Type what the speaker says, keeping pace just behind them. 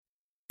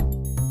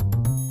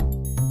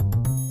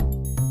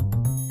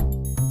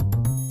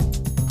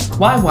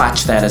Why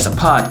Watch That is a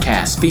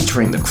podcast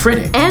featuring the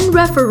critic and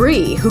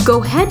referee who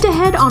go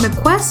head-to-head on a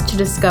quest to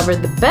discover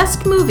the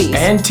best movies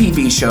and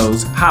TV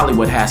shows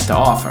Hollywood has to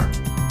offer.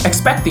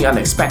 Expect the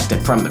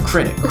unexpected from the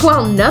critic.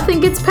 While nothing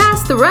gets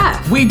past the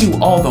ref. We do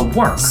all the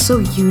work. So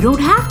you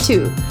don't have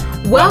to.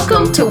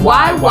 Welcome to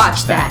Why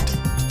Watch That.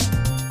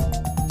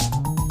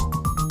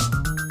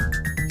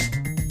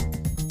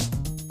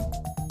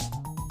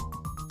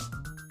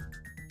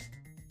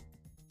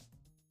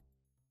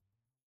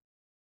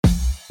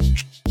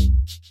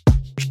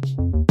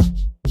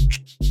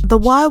 The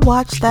Why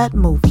Watch That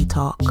movie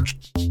talk.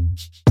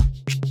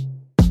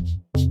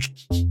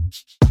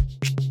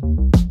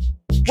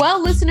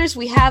 Well, listeners,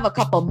 we have a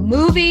couple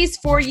movies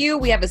for you.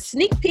 We have a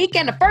sneak peek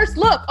and a first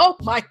look. Oh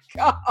my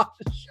gosh.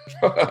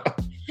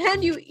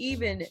 Can you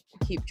even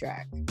keep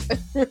track?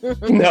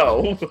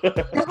 No.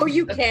 No,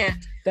 you can't.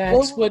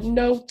 That's what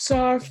notes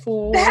are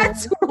for.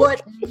 That's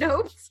what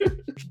notes,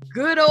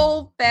 good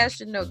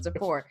old-fashioned notes are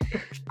for.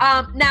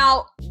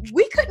 Now,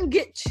 we couldn't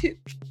get to,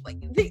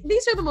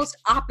 these are the most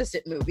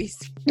opposite movies.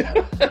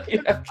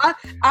 Yeah.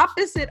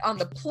 Opposite on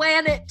the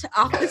planet,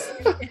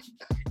 opposite in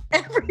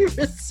every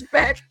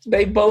respect.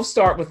 They both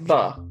start with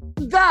the.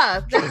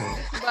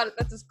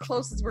 That's as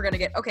close as we're going to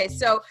get. Okay,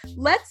 so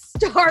let's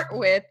start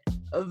with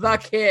The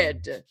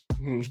Kid.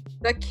 Mm-hmm.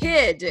 The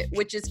Kid,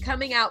 which is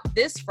coming out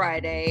this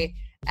Friday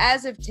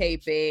as of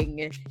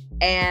taping,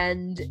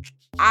 and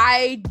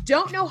I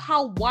don't know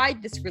how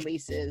wide this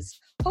release is.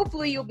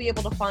 Hopefully you'll be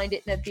able to find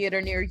it in a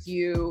theater near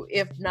you.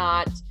 If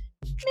not,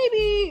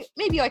 maybe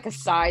like a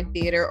side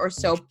theater or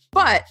so.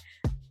 But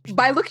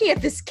by looking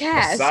at this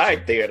cast... A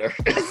side theater.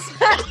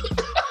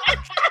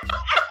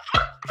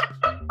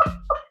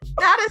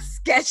 Not a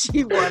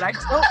sketchy one. I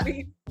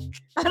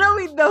don't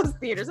mean those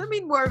theaters. I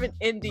mean more of an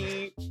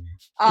indie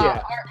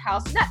art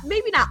house.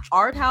 Maybe not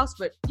art house,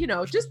 but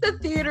just the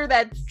theater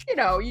that's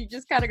you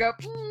just kind of go.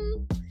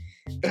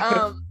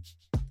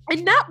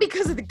 And not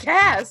because of the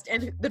cast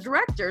and the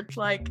director. It's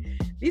like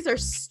these are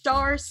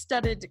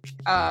star-studded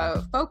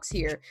folks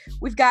here.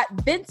 We've got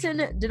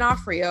Vincent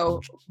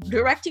D'Onofrio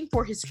directing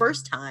for his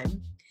first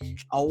time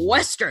a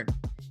Western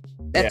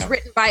that's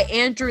written by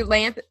Andrew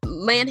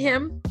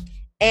Lanham.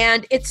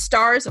 And it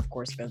stars, of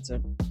course,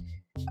 Vincent,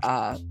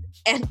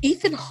 and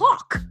Ethan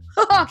Hawke.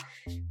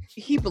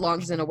 He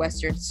belongs in a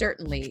Western,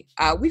 certainly.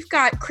 We've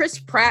got Chris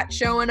Pratt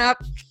showing up.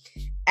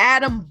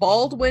 Adam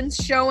Baldwin's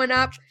showing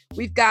up.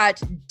 We've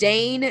got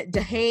Dane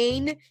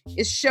DeHaan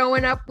is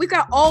showing up. We've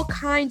got all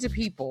kinds of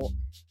people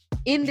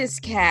in this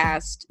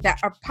cast that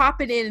are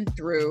popping in and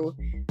through.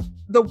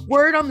 The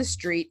word on the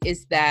street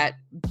is that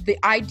the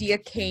idea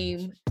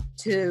came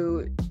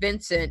to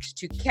Vincent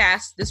to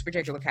cast this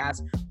particular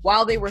cast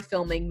while they were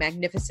filming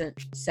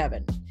Magnificent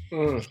Seven.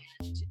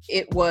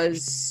 It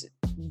was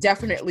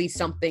definitely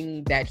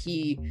something that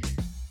he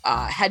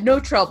had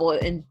no trouble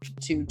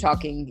into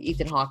talking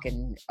Ethan Hawke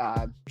and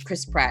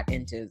Chris Pratt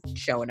into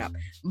showing up.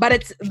 But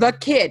it's The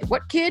Kid.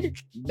 What kid?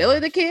 Billy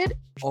the Kid?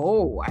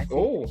 Oh, I think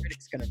the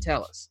critic's going to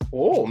tell us.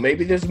 Oh,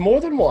 maybe there's more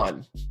than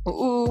one.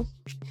 Ooh.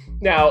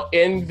 Now,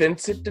 in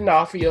Vincent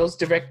D'Onofrio's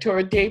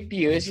directorial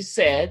debut, as you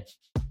said,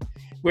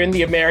 we're in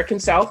the American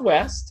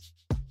Southwest,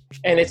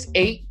 and it's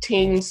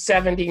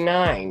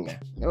 1879.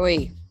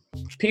 Oy.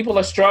 People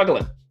are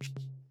struggling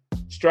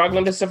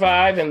to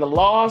survive, and the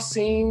law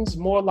seems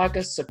more like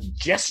a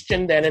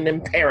suggestion than an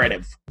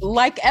imperative.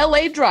 Like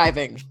LA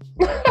driving.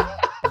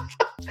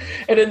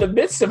 And in the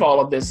midst of all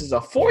of this is a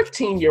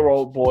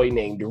 14-year-old boy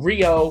named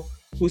Rio,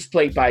 who's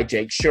played by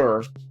Jake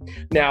Schur.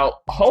 Now,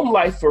 home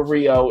life for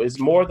Rio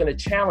is more than a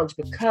challenge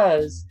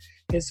because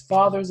his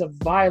father's a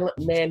violent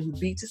man who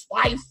beats his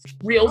wife,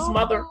 Rio's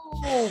mother.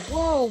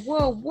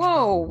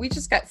 Whoa. We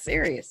just got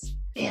serious.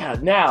 Yeah,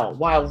 now,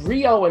 while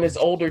Rio and his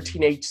older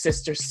teenage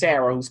sister,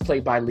 Sarah, who's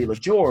played by Leela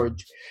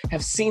George,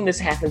 have seen this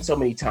happen so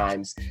many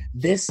times,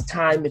 this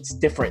time it's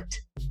different.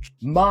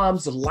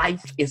 Mom's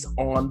life is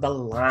on the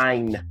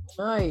line.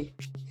 Aye.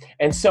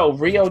 And so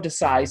Rio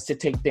decides to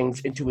take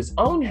things into his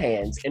own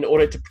hands in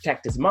order to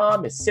protect his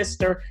mom, his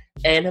sister,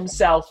 and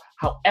himself.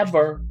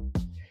 However,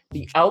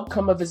 the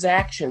outcome of his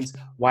actions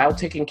while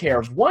taking care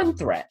of one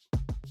threat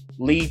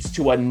leads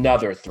to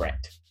another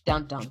threat.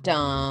 Dun, dun,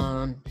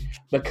 dun.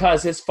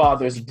 Because his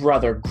father's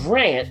brother,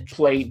 Grant,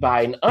 played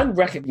by an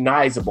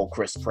unrecognizable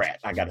Chris Pratt,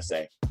 I gotta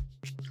say.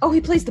 Oh, he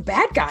plays the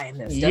bad guy in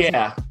this, doesn't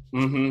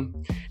he?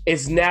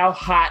 Is now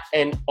hot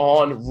and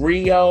on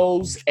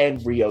Rio's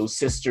and Rio's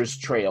sister's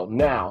trail.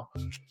 Now,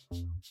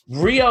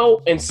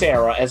 Rio and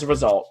Sarah, as a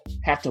result,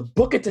 have to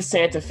book it to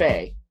Santa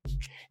Fe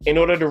in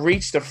order to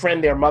reach the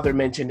friend their mother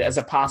mentioned as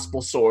a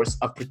possible source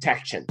of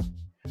protection.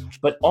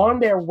 But on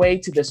their way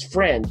to this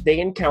friend, they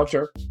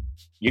encounter,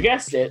 you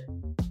guessed it,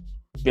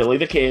 Billy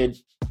the Kid,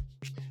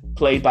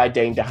 played by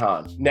Dane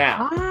DeHaan.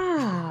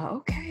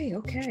 Now,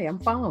 okay, I'm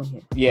following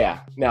you. Yeah.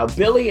 Now,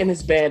 Billy and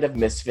his band of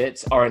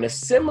misfits are in a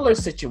similar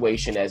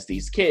situation as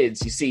these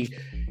kids. You see,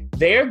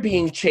 they're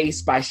being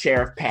chased by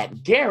Sheriff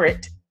Pat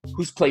Garrett,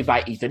 who's played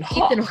by Ethan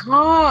Hawke. Ethan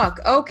Hawke,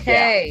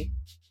 okay.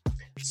 Yeah.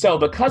 So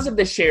because of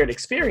this shared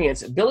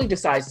experience, Billy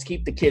decides to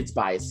keep the kids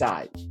by his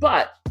side.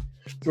 But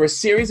Through a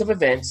series of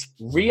events,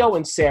 Rio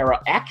and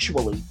Sarah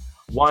actually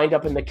wind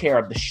up in the care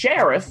of the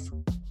sheriff,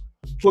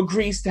 who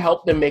agrees to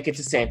help them make it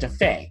to Santa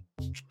Fe.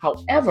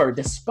 However,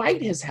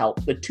 despite his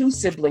help, the two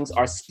siblings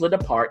are split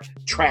apart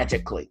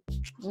tragically.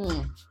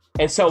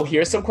 And so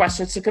here's some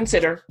questions to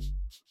consider.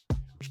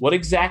 What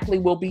exactly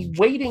will be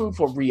waiting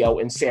for Rio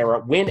and Sarah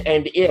when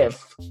and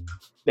if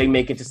they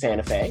make it to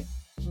Santa Fe?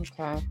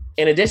 Okay.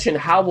 In addition,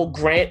 how will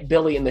Grant,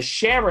 Billy, and the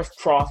sheriff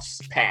cross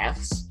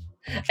paths?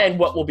 And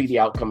what will be the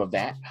outcome of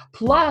that?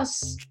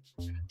 Plus,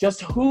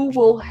 just who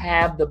will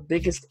have the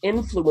biggest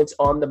influence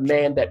on the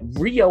man that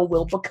Rio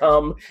will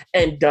become,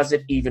 and does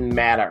it even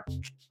matter?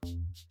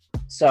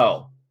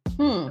 So,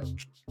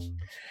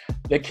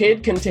 the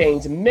Kid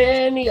contains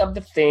many of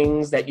the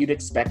things that you'd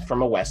expect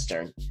from a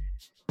Western.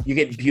 You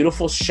get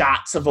beautiful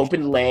shots of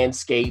open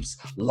landscapes,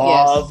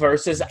 law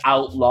versus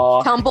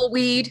outlaw.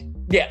 Tumbleweed.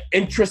 Yeah,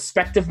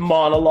 introspective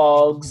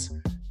monologues,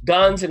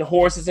 guns and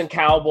horses and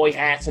cowboy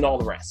hats and all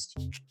the rest.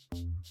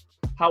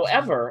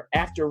 However,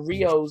 after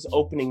Rio's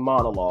opening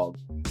monologue,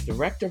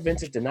 director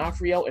Vincent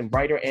D'Onofrio and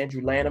writer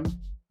Andrew Lanham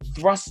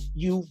thrust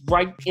you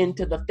right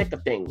into the thick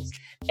of things,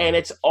 and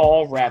it's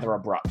all rather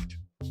abrupt.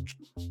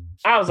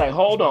 I was like,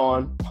 hold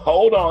on,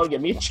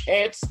 give me a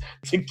chance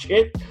to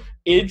get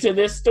into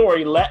this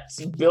story.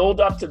 Let's build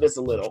up to this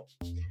a little.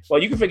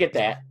 Well, you can forget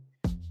that.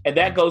 And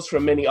that goes for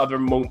many other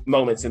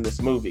moments in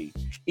this movie.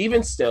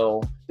 Even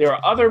still, there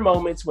are other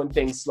moments when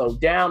things slow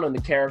down and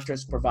the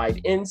characters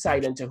provide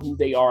insight into who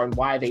they are and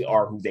why they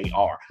are who they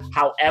are.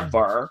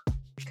 However,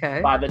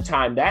 by the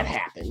time that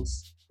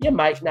happens, you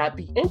might not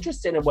be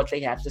interested in what they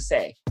have to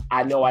say.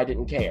 I know I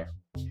didn't care.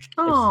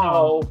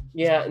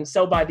 And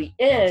so by the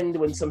end,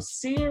 when some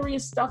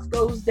serious stuff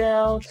goes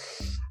down,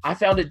 I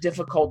found it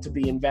difficult to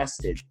be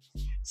invested.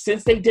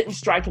 Since they didn't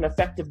strike an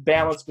effective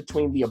balance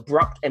between the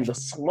abrupt and the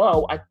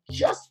slow, I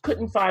just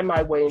couldn't find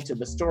my way into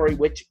the story,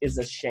 which is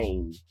a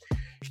shame.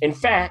 In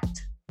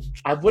fact,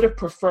 I would have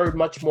preferred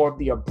much more of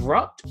the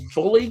abrupt,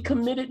 fully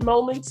committed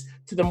moments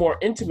to the more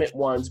intimate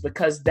ones,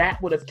 because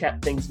that would have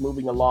kept things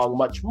moving along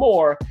much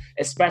more,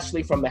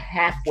 especially from the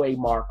halfway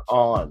mark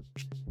on.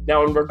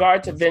 Now, in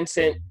regard to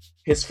Vincent,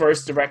 his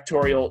first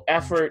directorial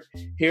effort,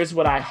 here's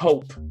what I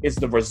hope is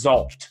the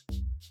result.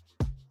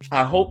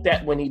 I hope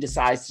that when he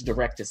decides to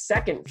direct a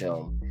second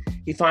film,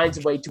 he finds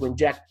a way to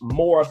inject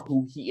more of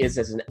who he is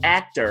as an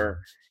actor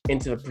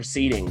into the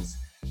proceedings.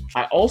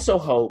 I also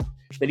hope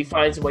that he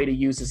finds a way to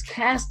use his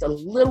cast a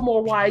little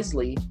more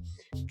wisely.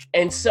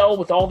 And so,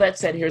 with all that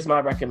said, here's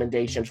my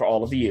recommendation for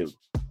all of you.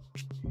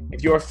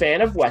 If you're a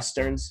fan of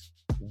Westerns,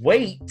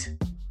 wait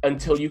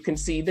until you can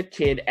see The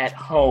Kid at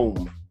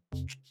home.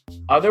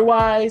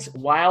 Otherwise,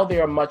 while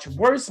there are much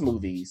worse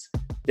movies,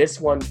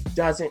 this one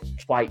doesn't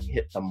quite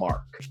hit the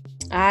mark.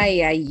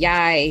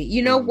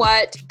 You know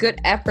what? Good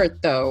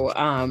effort, though.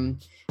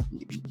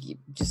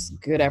 Just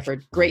good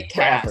effort. Great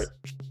cast.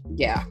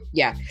 Yeah.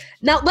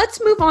 Now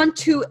let's move on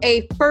to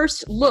a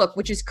first look,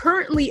 which is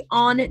currently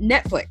on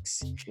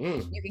Netflix.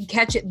 You can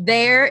catch it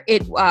there.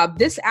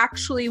 This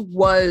actually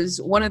was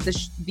one of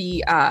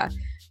the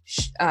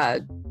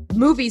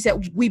movies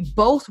that we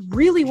both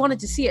really wanted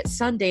to see at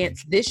Sundance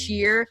this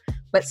year,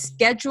 but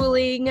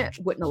scheduling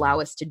wouldn't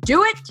allow us to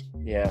do it.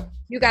 Yeah.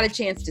 You got a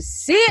chance to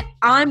see it.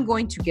 I'm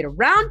going to get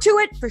around to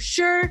it for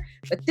sure.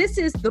 But this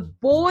is The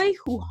Boy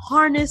Who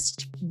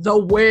Harnessed the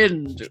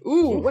Wind.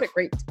 Ooh, what a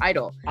great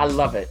title. I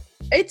love it.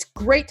 It's a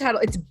great title.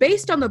 It's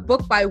based on the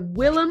book by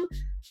Willem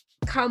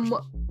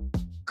Kawamba.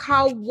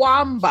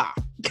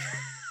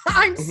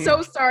 I'm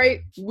so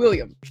sorry,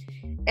 William.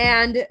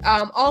 And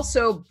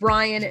also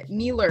Brian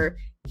Miller.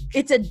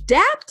 It's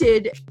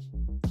adapted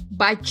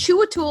by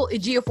Chiwetel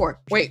Ejiofor.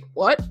 Wait,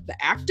 what?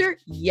 The actor?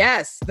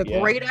 Yes, the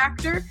great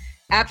actor.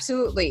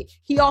 Absolutely.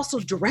 He also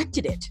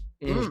directed it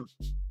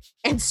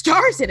and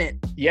stars in it.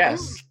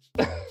 Yes.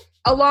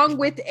 Along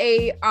with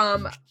a,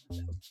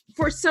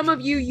 for some of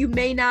you, you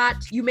may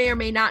or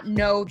may not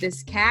know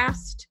this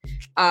cast,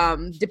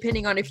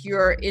 depending on if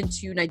you're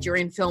into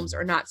Nigerian films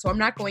or not. So I'm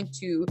not going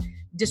to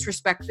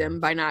disrespect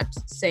them by not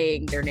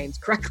saying their names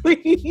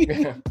correctly.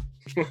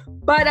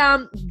 But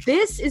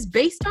this is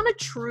based on a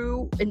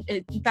true,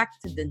 in fact,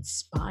 it's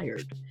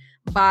inspired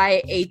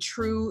by a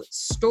true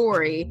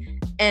story.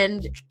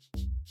 And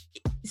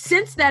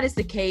since that is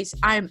the case,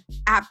 I'm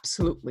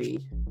absolutely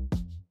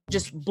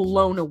just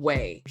blown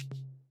away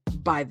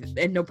by,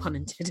 and no pun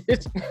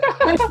intended,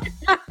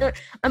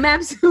 I'm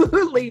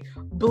absolutely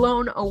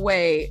blown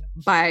away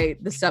by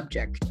the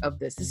subject of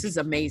this. This is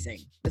amazing.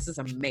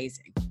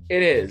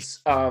 It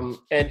is.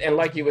 And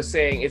like you were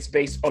saying, it's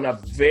based on a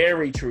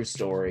very true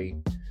story.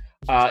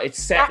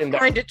 It's set in the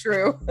kind of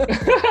true.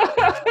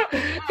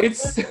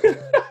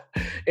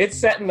 It's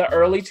set in the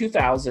early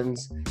 2000s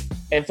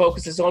and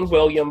focuses on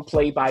William,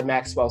 played by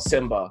Maxwell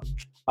Simba.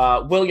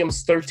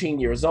 William's 13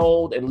 years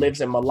old and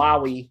lives in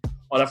Malawi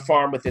on a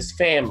farm with his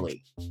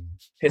family.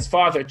 His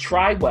father,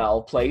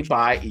 Triwell, played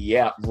by,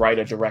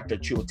 writer-director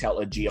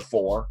Chiwetel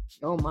Ejiofor,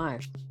 oh my,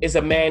 is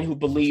a man who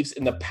believes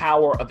in the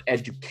power of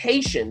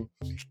education,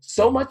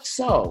 so much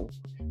so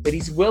that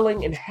he's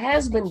willing and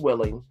has been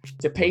willing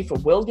to pay for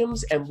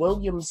William's and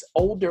William's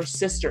older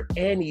sister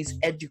Annie's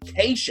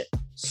education.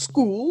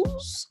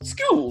 Schools?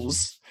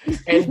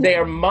 And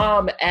their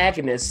mom,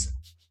 Agnes,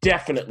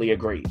 definitely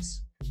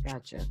agrees.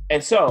 Gotcha.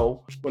 And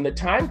so, when the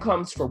time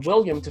comes for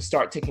William to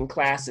start taking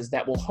classes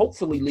that will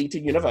hopefully lead to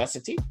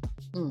university,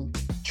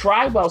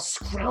 Trywell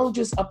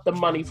scrounges up the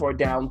money for a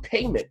down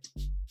payment.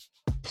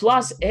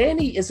 Plus,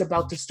 Annie is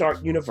about to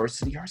start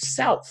university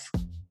herself.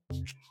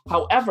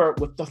 However,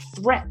 with the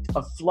threat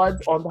of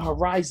floods on the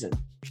horizon,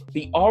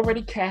 the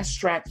already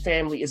cash-strapped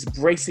family is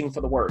bracing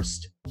for the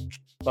worst.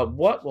 But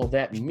what will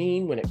that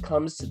mean when it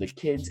comes to the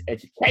kids'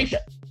 education?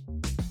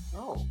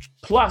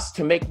 Plus,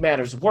 to make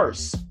matters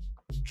worse,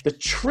 the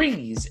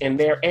trees in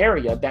their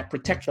area that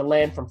protect the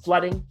land from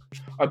flooding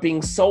are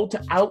being sold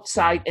to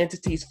outside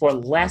entities for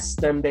less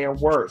than they're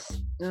worth.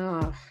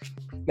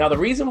 Now, the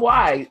reason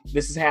why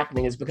this is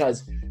happening is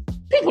because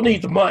people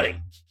need the money.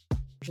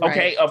 Right.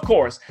 Okay, of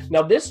course.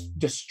 Now, this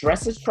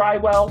distresses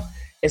Trywell,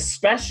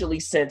 especially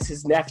since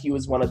his nephew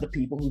is one of the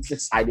people who's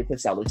decided to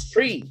sell his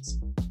trees.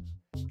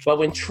 But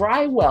when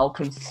Trywell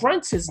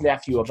confronts his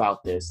nephew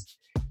about this,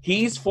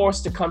 he's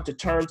forced to come to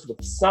terms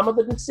with some of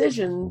the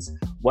decisions,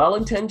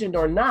 well-intentioned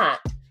or not,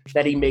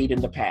 that he made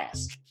in the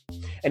past.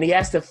 And he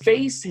has to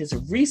face his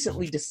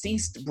recently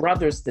deceased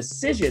brother's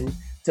decision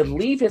to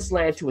leave his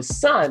land to his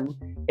son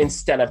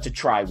instead of to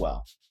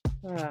Trywell.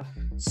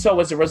 So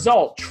as a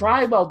result,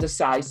 Trywell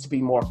decides to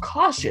be more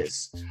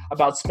cautious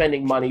about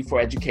spending money for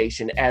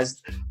education,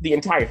 as the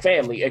entire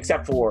family,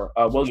 except for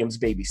William's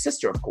baby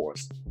sister, of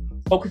course,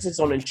 focuses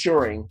on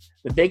ensuring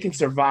that they can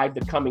survive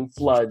the coming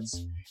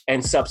floods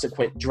and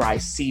subsequent dry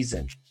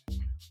season.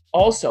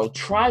 Also,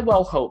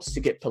 Trywell hopes to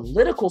get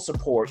political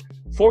support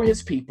for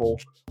his people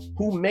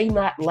who may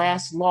not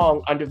last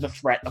long under the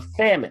threat of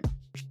famine.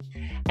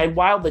 And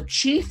while the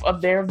chief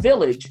of their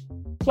village,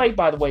 played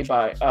by the way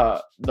by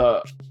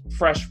the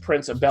Fresh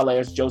Prince of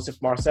Bel-Air's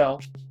Joseph Marcel.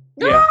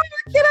 Get out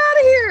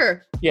of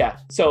here! Yeah,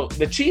 so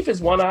the chief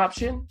is one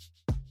option,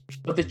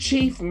 but the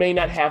chief may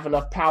not have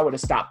enough power to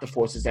stop the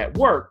forces at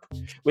work,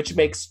 which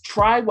makes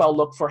Trywell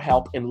look for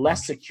help in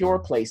less secure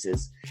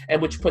places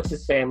and which puts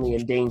his family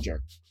in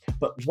danger.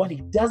 But what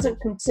he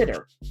doesn't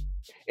consider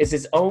is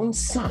his own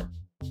son.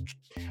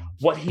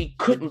 What he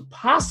couldn't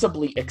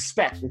possibly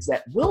expect is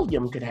that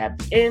William could have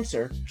the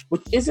answer,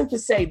 which isn't to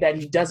say that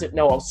he doesn't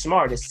know how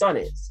smart his son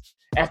is.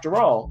 After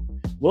all,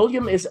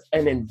 William is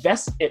an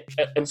inventor,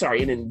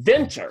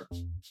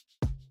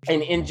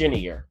 an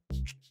engineer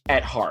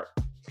at heart.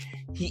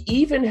 He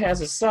even has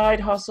a side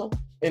hustle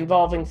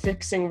involving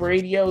fixing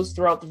radios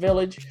throughout the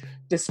village,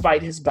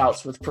 despite his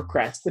bouts with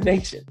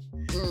procrastination.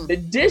 In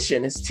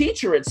addition, his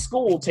teacher at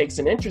school takes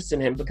an interest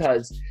in him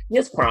because he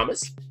has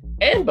promise,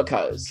 and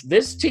because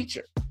this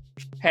teacher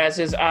has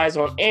his eyes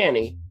on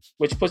Annie,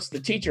 which puts the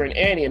teacher and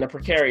Annie in a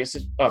precarious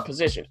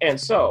position. And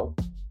so,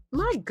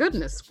 my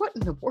goodness, what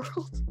in the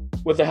world?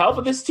 With the help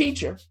of this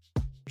teacher,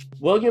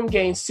 William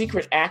gains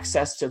secret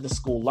access to the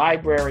school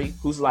library,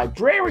 whose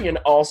librarian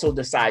also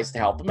decides to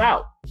help him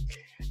out.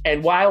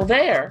 And while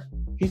there,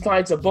 he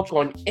finds a book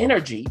on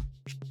energy,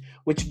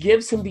 which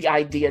gives him the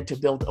idea to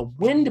build a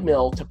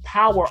windmill to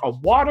power a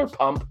water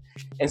pump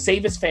and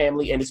save his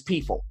family and his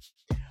people.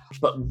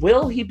 But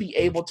will he be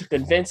able to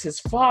convince his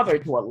father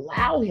to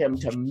allow him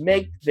to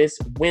make this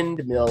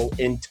windmill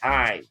in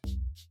time?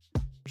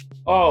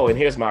 Oh, and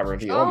here's my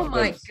review. Oh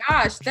my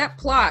gosh, that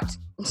plot.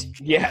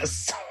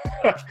 Yes.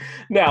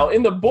 Now,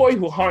 in The Boy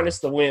Who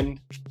Harnessed the Wind,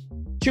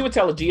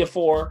 Chiwetel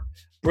Ejiofor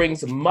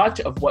brings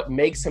much of what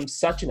makes him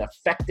such an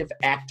effective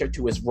actor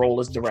to his role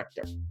as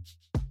director.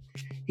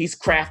 He's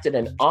crafted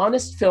an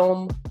honest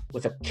film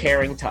with a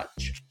caring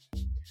touch.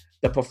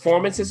 The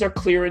performances are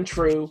clear and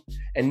true,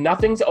 and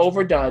nothing's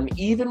overdone,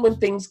 even when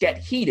things get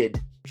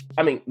heated.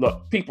 I mean,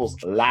 look,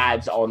 people's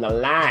lives are on the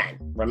line,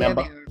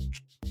 remember?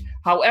 Yeah,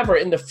 however,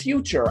 in the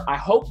future, I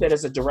hope that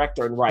as a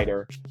director and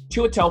writer,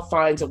 Chiwetel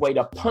finds a way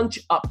to punch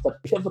up the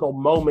pivotal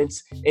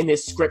moments in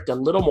his script a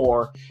little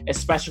more,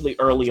 especially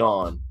early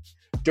on.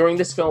 During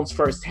this film's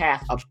first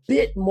half, a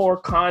bit more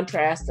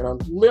contrast and a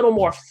little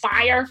more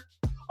fire,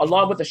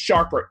 along with a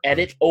sharper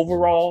edit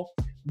overall,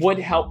 would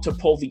help to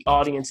pull the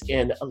audience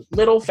in a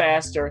little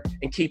faster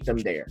and keep them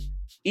there.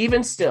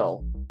 Even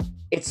still,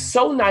 it's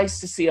so nice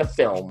to see a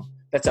film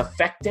that's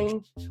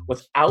affecting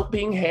without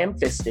being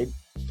ham-fisted,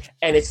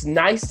 and it's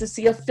nice to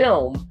see a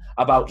film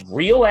about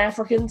real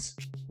Africans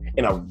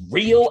in a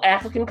real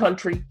African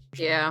country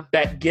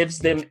that gives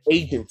them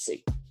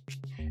agency.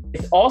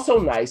 It's also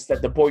nice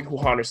that The Boy Who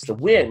Harnessed the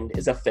Wind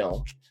is a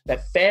film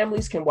that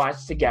families can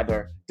watch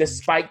together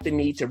despite the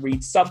need to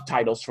read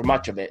subtitles for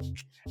much of it,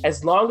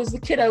 as long as the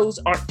kiddos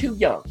aren't too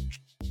young.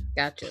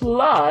 Gotcha.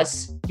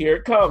 Plus, here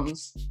it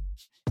comes,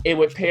 it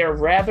would pair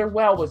rather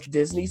well with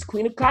Disney's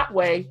Queen of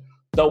Katwe,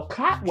 though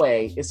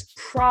Katwe is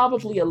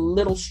probably a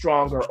little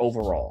stronger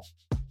overall.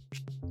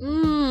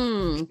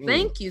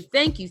 Thank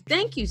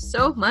you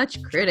so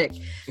much, Critic.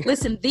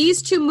 Listen,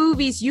 these two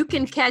movies you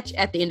can catch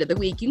at the end of the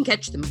week. You can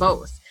catch them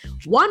both.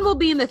 One will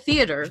be in the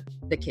theater,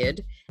 The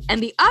Kid,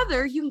 And the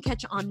other you can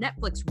catch on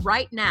Netflix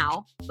right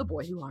now, The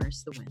Boy Who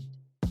Harnessed the Wind.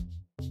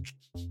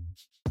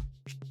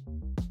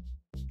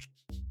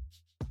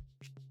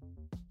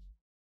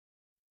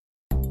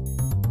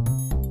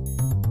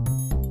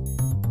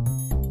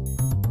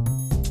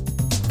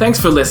 Thanks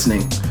for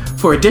listening.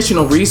 For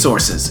additional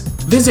resources,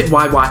 visit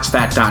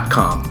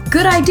whywatchthat.com.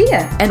 Good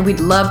idea, and we'd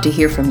love to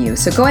hear from you.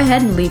 So go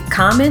ahead and leave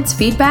comments,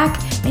 feedback,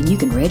 and you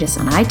can rate us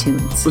on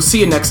iTunes. We'll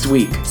see you next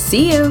week.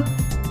 See you.